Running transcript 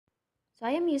So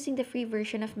I am using the free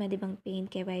version of Medibang Paint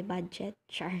KY budget.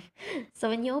 Char. So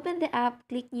when you open the app,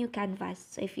 click new canvas.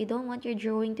 So if you don't want your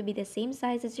drawing to be the same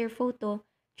size as your photo,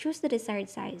 choose the desired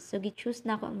size. So gi-choose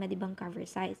na ko ang Medibang cover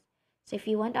size. So if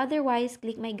you want otherwise,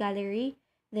 click my gallery,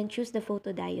 then choose the photo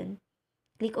dayon.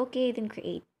 Click OK, then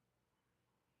create.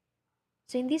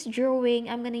 So in this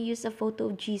drawing, I'm gonna use a photo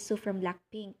of Jisoo from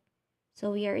Blackpink.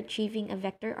 So we are achieving a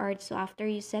vector art. So after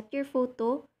you set your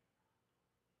photo,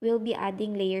 we'll be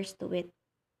adding layers to it.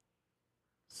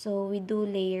 So we do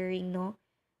layering, no?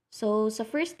 So sa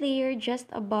first layer, just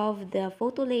above the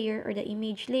photo layer or the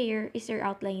image layer is your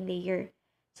outline layer.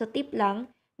 So tip lang,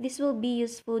 this will be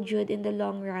useful jud in the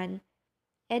long run.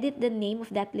 Edit the name of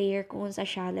that layer kung unsa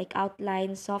siya, like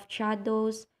outline, soft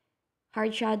shadows,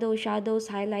 hard shadow, shadows,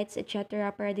 highlights,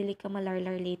 etc. para dili ka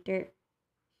malarlar later.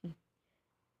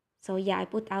 So yeah, I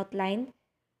put outline.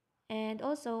 And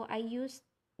also, I used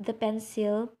the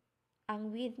pencil.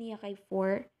 Ang width niya kay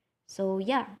 4. So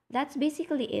yeah, that's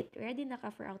basically it. Ready na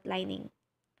ka for outlining.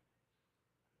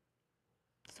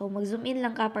 So mag-zoom in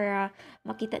lang ka para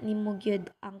makita nimo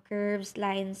gyud ang curves,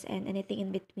 lines, and anything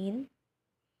in between.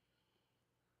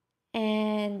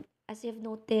 And as you've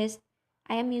noticed,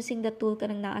 I am using the tool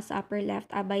kanang naa sa upper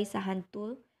left abay sa hand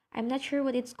tool. I'm not sure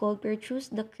what it's called, pero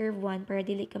choose the curve one para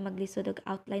dili ka maglisod og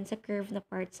outline sa curve na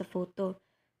part sa photo.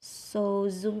 So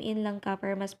zoom in lang ka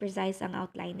para mas precise ang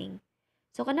outlining.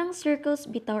 So kanang circles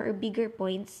bitaw or bigger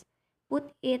points,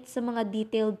 put it sa mga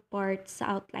detailed parts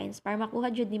sa outlines para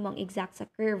makuha jud nimo ang exact sa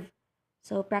curve.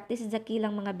 So practice is the key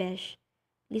lang mga besh.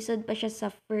 Lisod pa siya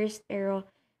sa first pero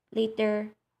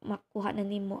later makuha na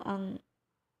nimo ang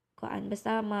kuan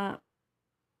basta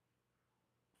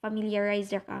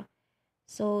familiarize ka.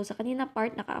 So sa kanina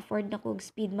part naka-afford na kog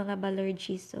speed mga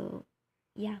balergy. So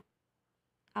yeah,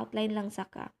 outline lang sa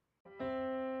ka.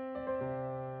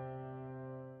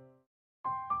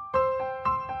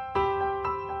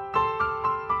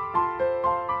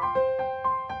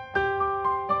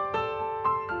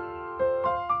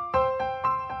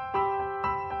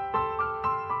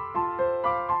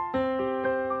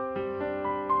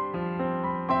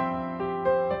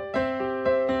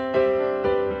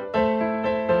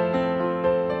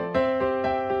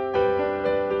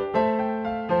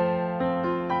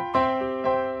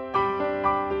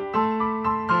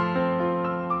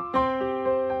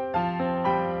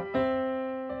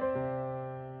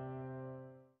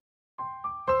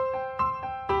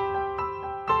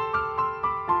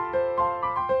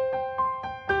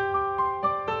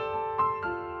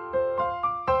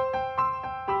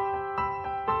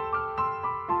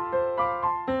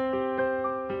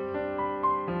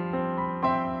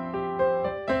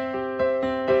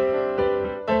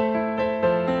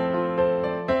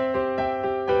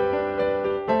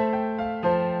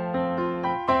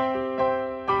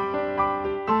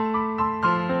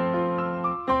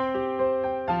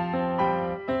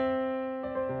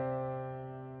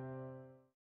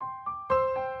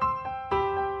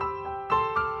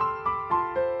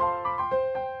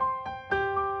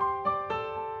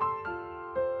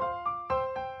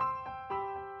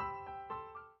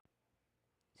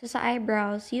 So sa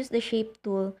eyebrows, use the shape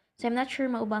tool. So I'm not sure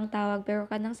maubang tawag pero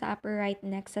kanang sa upper right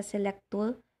next sa select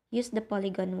tool, use the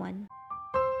polygon one.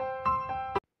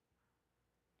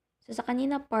 So sa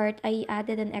kanina part, I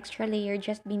added an extra layer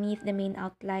just beneath the main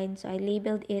outline. So I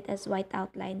labeled it as white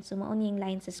outline. So mauni yung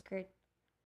line sa skirt.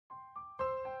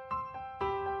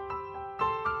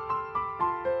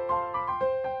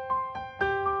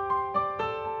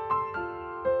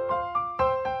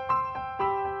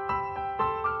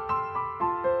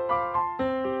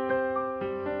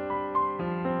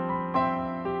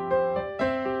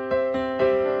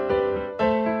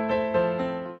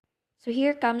 So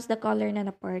here comes the color na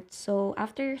part. So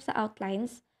after sa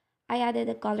outlines, I added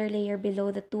a color layer below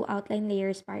the two outline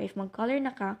layers para if mag-color na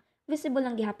ka, visible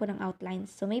ang gihapon ng outlines.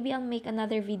 So maybe I'll make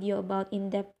another video about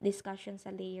in-depth discussion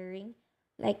sa layering.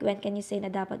 Like when can you say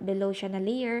na dapat below siya na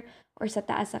layer or sa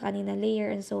taas sa kanina layer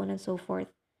and so on and so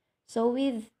forth. So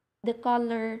with the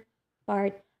color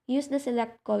part, use the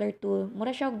select color tool.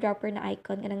 Mura siya og dropper na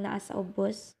icon kanang naa sa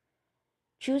ubos.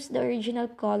 Choose the original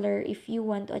color if you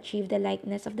want to achieve the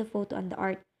likeness of the photo and the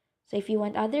art. So if you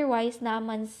want otherwise,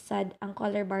 naaman sad ang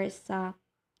color bars sa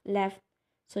left.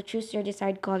 So choose your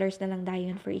desired colors na lang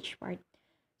dayon for each part.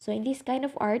 So in this kind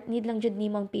of art, need lang jud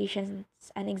nimong patience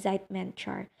and excitement,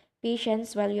 char.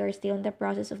 Patience while you are still in the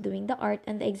process of doing the art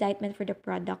and the excitement for the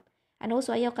product. And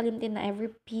also, ayaw kalimtin na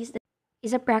every piece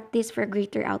is a practice for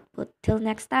greater output. Till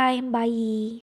next time, bye!